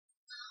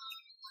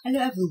Hello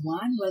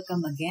everyone,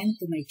 welcome again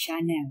to my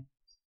channel.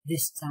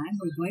 This time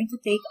we're going to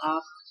take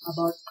up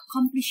about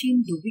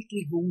accomplishing the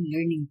weekly home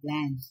learning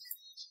plan.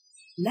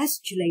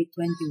 Last July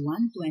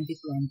 21,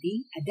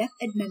 2020, a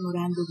DepEd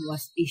memorandum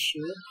was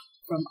issued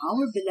from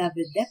our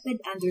beloved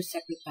DepEd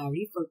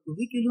Undersecretary for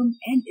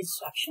Curriculum and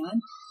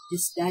Instruction,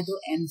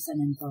 Diosdado M. San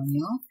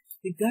Antonio,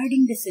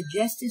 regarding the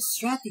suggested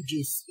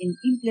strategies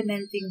in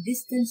implementing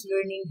distance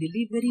learning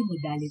delivery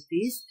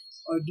modalities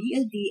or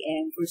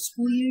DLDM for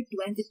school year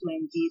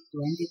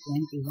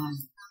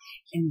 2020-2021.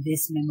 In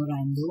this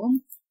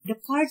memorandum, the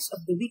parts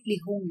of the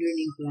weekly home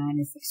learning plan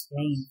is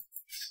explained.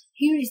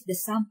 Here is the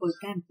sample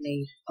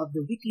template of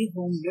the weekly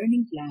home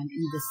learning plan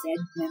in the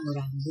said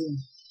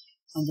memorandum.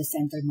 On the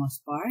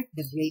centermost part,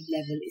 the grade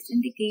level is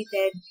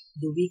indicated,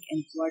 the week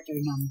and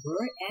quarter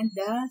number, and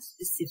the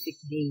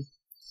specific date.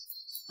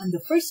 On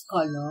the first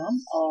column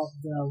of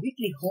the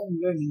weekly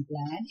home learning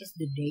plan is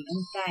the day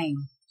and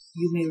time.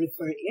 You may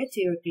refer it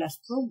to your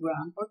class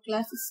program or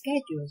class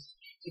schedule.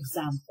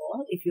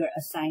 Example, if you are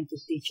assigned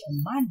to teach on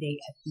Monday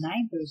at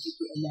 9:30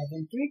 to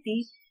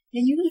 11:30,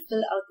 then you will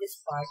fill out this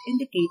part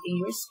indicating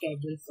your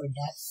schedule for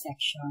that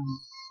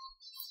section.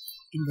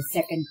 In the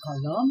second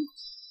column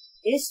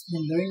is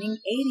the learning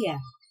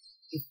area.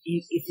 If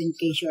in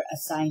case you are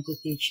assigned to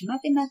teach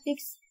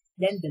mathematics,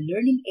 then the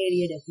learning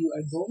area that you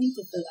are going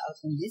to fill out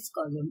in this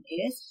column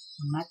is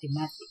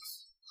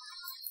mathematics.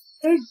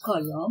 Third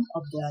column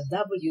of the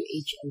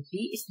WHLP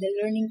is the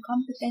learning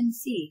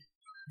competency.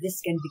 This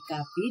can be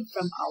copied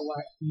from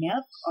our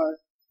MELP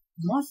or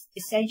most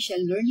essential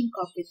learning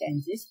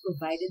competencies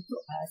provided to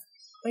us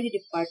by the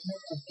Department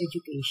of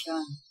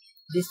Education.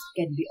 This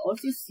can be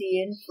also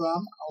seen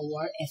from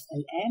our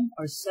SLM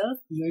or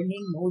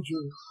self-learning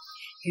module.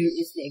 Here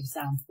is the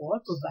example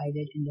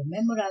provided in the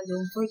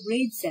memorandum for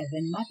grade 7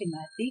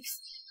 mathematics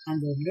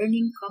under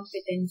learning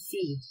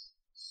competency.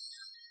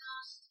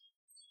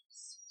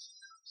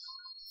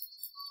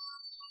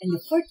 And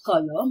the fourth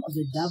column of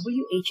the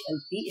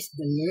WHLP is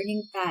the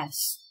learning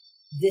task.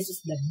 This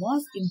is the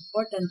most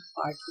important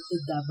part of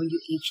the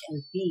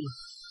WHLP.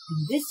 In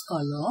this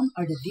column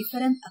are the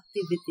different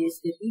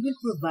activities that we will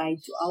provide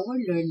to our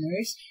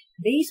learners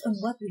based on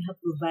what we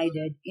have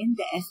provided in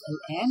the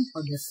SLM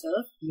or the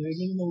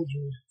self-learning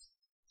module.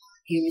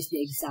 Here is the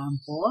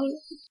example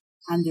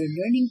under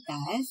learning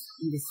task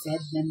in the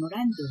said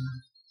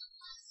memorandum.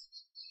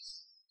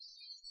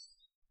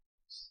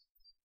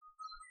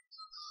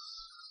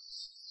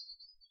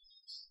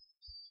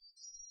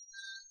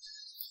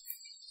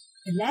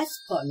 The last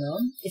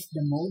column is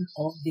the mode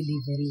of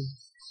delivery.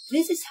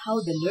 This is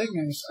how the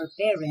learners or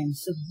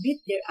parents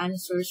submit their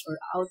answers or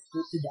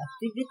output to the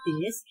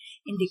activities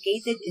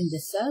indicated in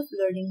the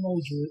self-learning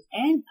module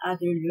and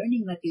other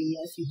learning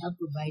materials you have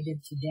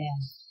provided to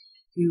them.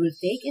 We will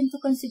take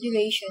into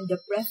consideration the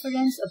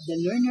preference of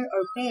the learner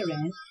or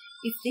parent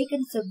if they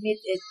can submit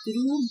it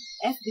through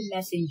FB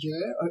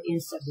Messenger or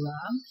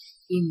Instagram,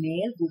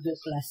 email, Google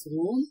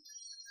Classroom,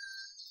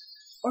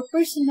 or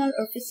personal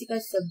or physical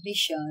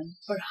submission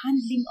for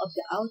handling of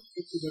the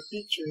output to the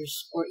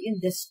teachers or in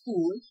the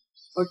school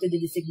or to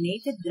the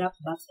designated drop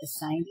box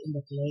assigned in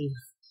the place.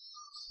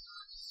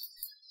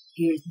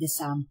 Here is the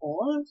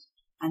sample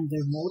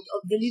under mode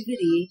of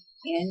delivery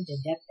in the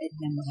DepEd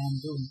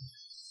memorandum.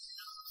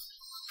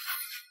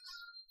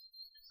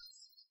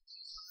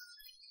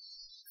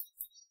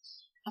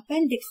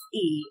 Appendix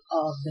E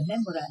of the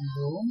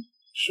memorandum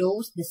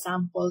shows the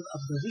sample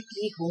of the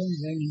weekly home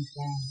learning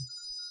plan.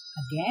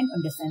 Again,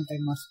 on the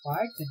centermost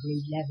part, the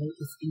grade level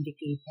is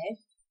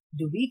indicated,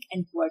 the week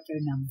and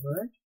quarter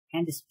number,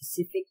 and the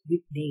specific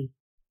week date.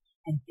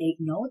 And take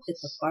note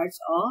that the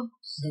parts of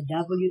the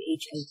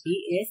WHLP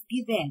is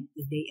given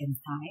the day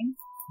and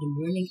time, the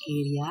learning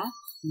area,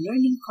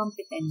 learning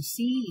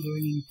competency,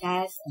 learning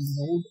task, and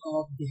mode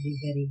of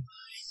delivery.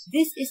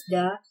 This is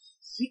the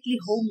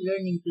weekly home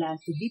learning plan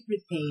to be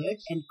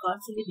prepared and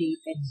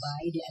consolidated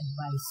by the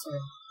advisor.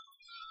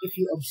 If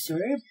you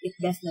observe, it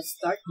does not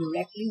start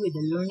directly with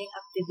the learning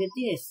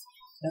activities,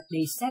 but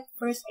they set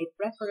first a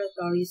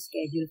preparatory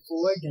schedule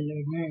for the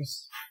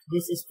learners.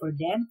 This is for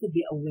them to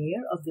be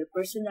aware of their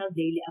personal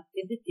daily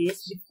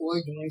activities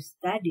before their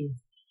study.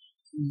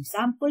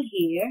 Example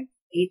here,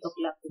 8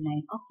 o'clock to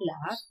 9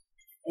 o'clock,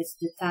 it's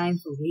the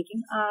time for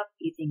waking up,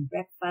 eating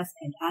breakfast,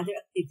 and other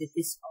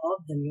activities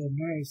of the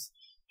learners.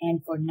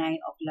 And for 9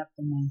 o'clock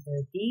to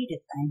 9:30,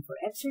 the time for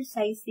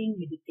exercising,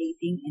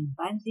 meditating, and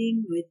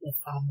bonding with the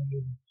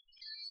family.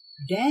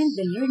 Then,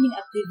 the learning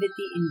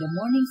activity in the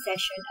morning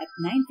session at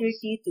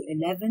 9:30 to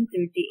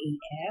 11:30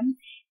 a.m.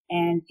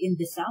 And in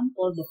the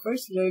sample, the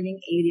first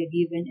learning area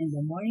given in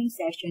the morning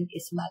session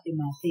is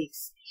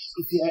mathematics.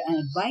 If you are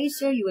an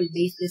advisor, you will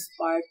base this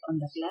part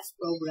on the class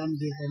program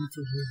given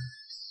to you.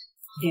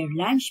 Their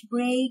lunch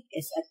break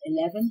is at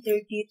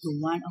 11:30 to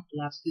 1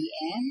 o'clock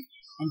p.m.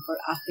 And for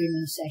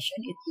afternoon session,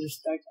 it will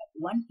start at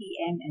 1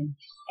 p.m. and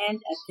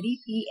end at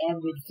 3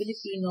 p.m. with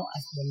Filipino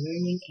as the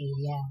learning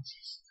area.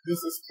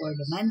 This is for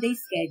the Monday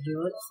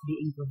schedule as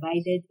being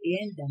provided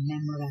in the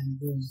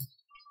memorandum.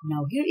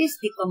 Now, here is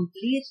the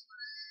complete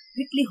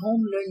weekly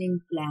home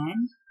learning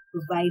plan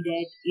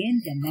provided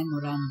in the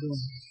memorandum.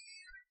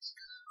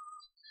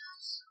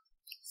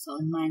 So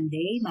on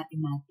Monday,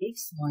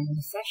 mathematics, morning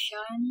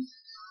session,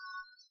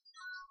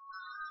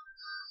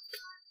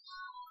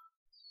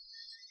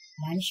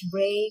 lunch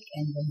break,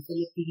 and then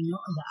Filipino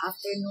in the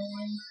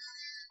afternoon.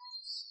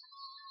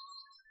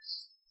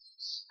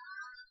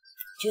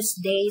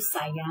 Tuesday,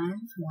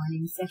 science,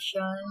 morning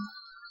session,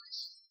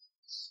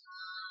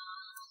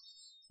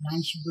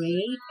 lunch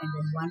break, and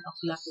then 1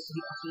 o'clock to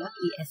 3 o'clock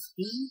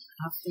ESP,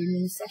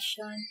 afternoon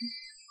session.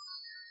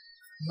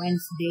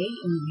 Wednesday,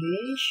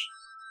 English.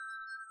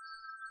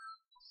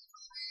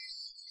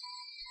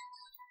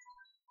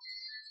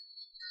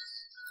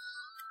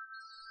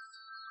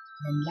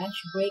 Then lunch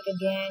break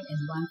again,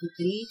 and 1 to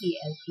 3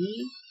 TLE,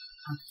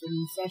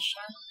 afternoon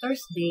session.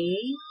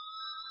 Thursday,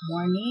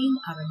 morning,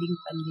 Arabing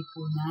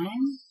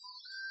Panlipunan.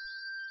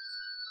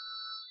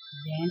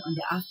 Then on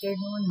the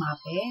afternoon,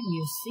 MAPE,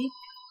 music,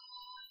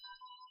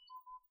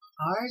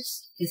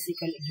 arts,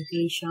 physical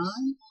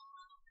education,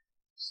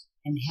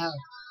 and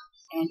health.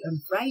 And on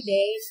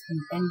Fridays,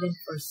 intended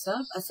for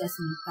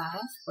self-assessment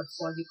tasks,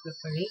 portfolio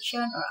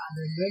preparation, or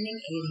other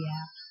learning area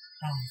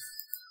tasks.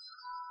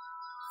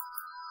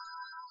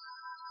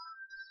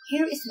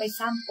 Here is my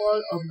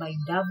sample of my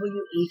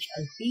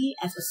WHLP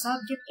as a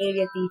subject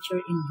area teacher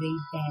in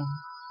grade 10.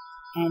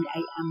 And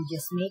I am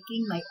just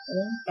making my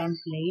own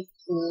template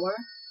for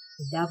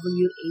the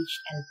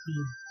WHLP.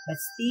 But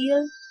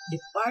still,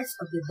 the parts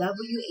of the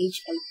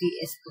WHLP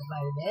is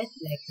provided,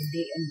 like the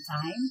day and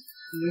time,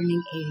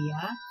 learning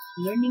area,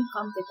 learning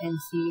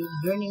competency,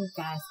 learning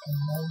task, and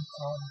mode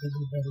of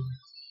delivery.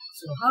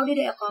 So how did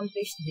I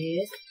accomplish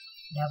this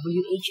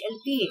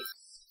WHLP?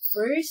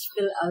 First,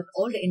 fill out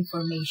all the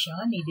information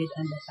needed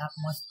on the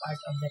topmost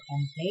part of the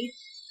template.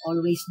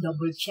 Always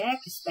double check,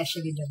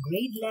 especially the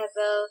grade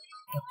level,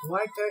 the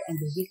quarter and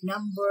the week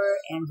number,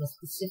 and the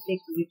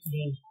specific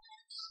weekday.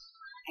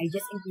 I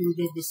just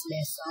included this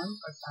lesson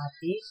or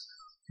topic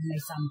in my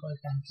sample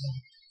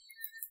template.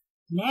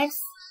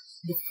 Next,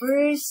 the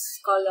first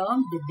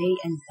column, the day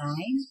and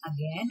time.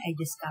 Again, I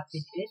just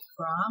copied it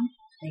from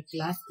my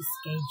class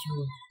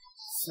schedule.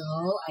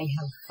 So, I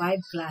have 5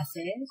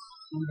 classes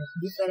in the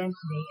different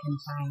day and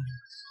time.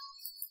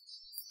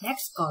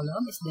 Next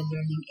column is the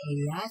learning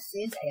area.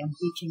 Since I am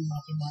teaching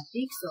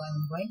mathematics, so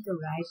I'm going to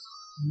write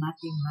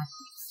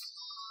mathematics.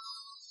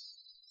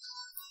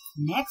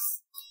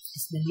 Next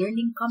is the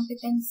learning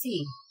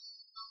competency.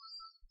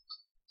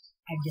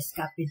 I just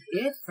copied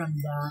it from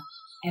the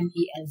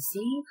MELC,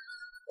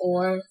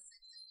 or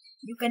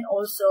you can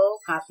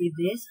also copy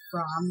this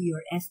from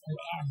your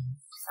SLM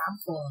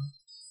sample.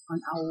 On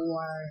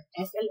our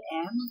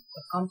SLM,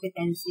 the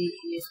competency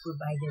is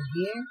provided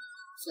here.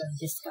 So I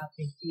just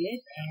copied it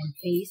and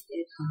paste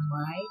it on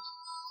my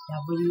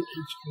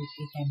WHLP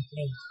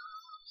template.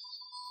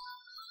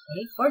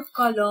 Okay, fourth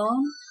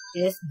column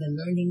is the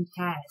learning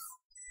task.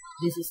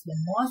 This is the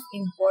most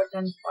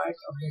important part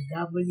of the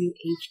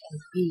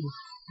WHLP.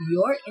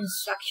 Your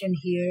instruction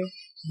here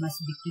must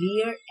be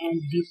clear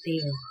and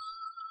detailed.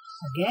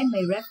 Again,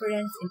 my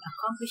reference in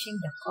accomplishing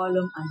the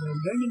column under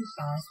learning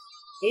task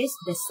is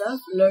the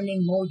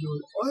self-learning module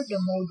or the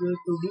module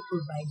to be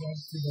provided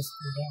to the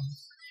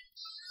students.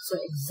 So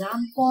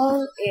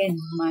example in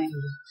my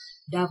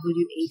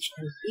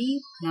WHLP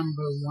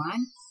number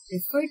 1,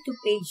 refer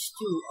to page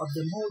 2 of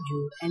the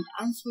module and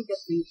answer the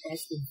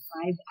pretest with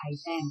 5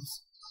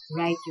 items.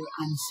 Write your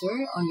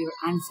answer on your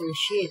answer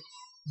sheet.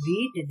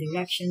 Read the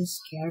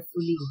directions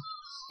carefully.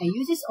 I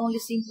use this only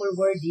simple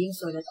wording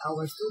so that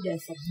our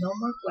students have no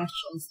more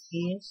questions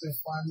in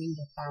performing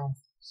the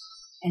task.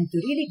 And to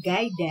really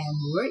guide them,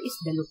 where is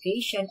the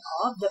location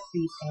of the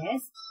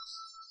pretest,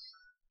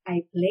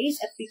 I place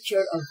a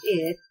picture of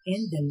it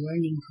in the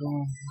learning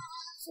plan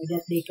so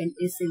that they can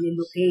easily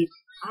locate,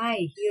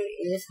 here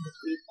is the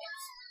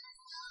pretest.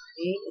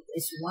 Okay, it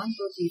is 1, 2,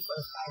 3, 4,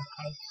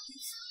 5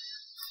 items.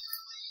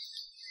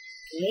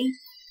 Okay,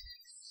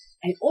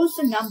 I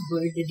also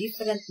number the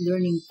different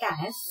learning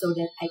tasks so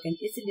that I can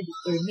easily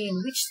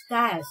determine which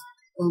task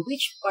or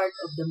which part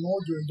of the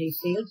module they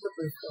failed to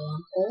perform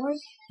or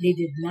they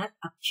did not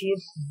achieve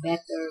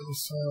better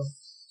result.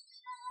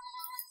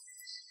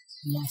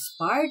 Last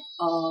part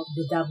of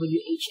the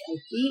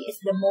WHLP is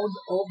the mode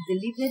of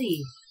delivery.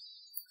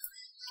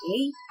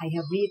 Okay, I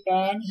have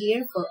written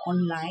here for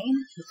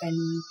online. You can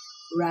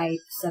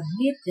write,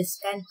 submit the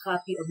scanned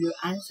copy of your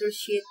answer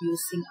sheet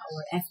using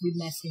our FB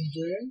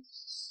Messenger,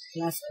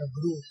 class or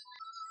group.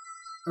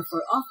 Or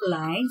for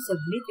offline,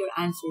 submit your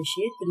answer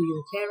sheet through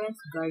your parents,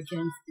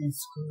 guardians, and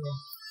school.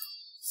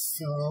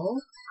 So,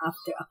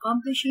 after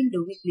accomplishing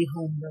the weekly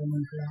home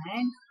learning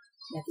plan,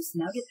 that is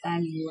now the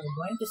time you are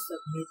going to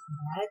submit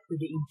that to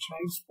the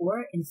in-charge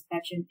for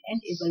inspection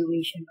and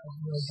evaluation of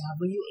your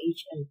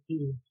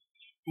WHLP.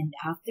 And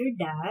after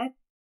that,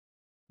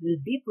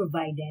 will be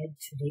provided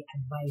to the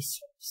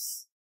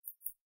advisors.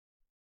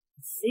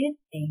 That's it.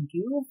 Thank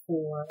you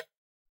for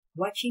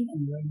watching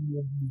and learning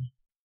with me.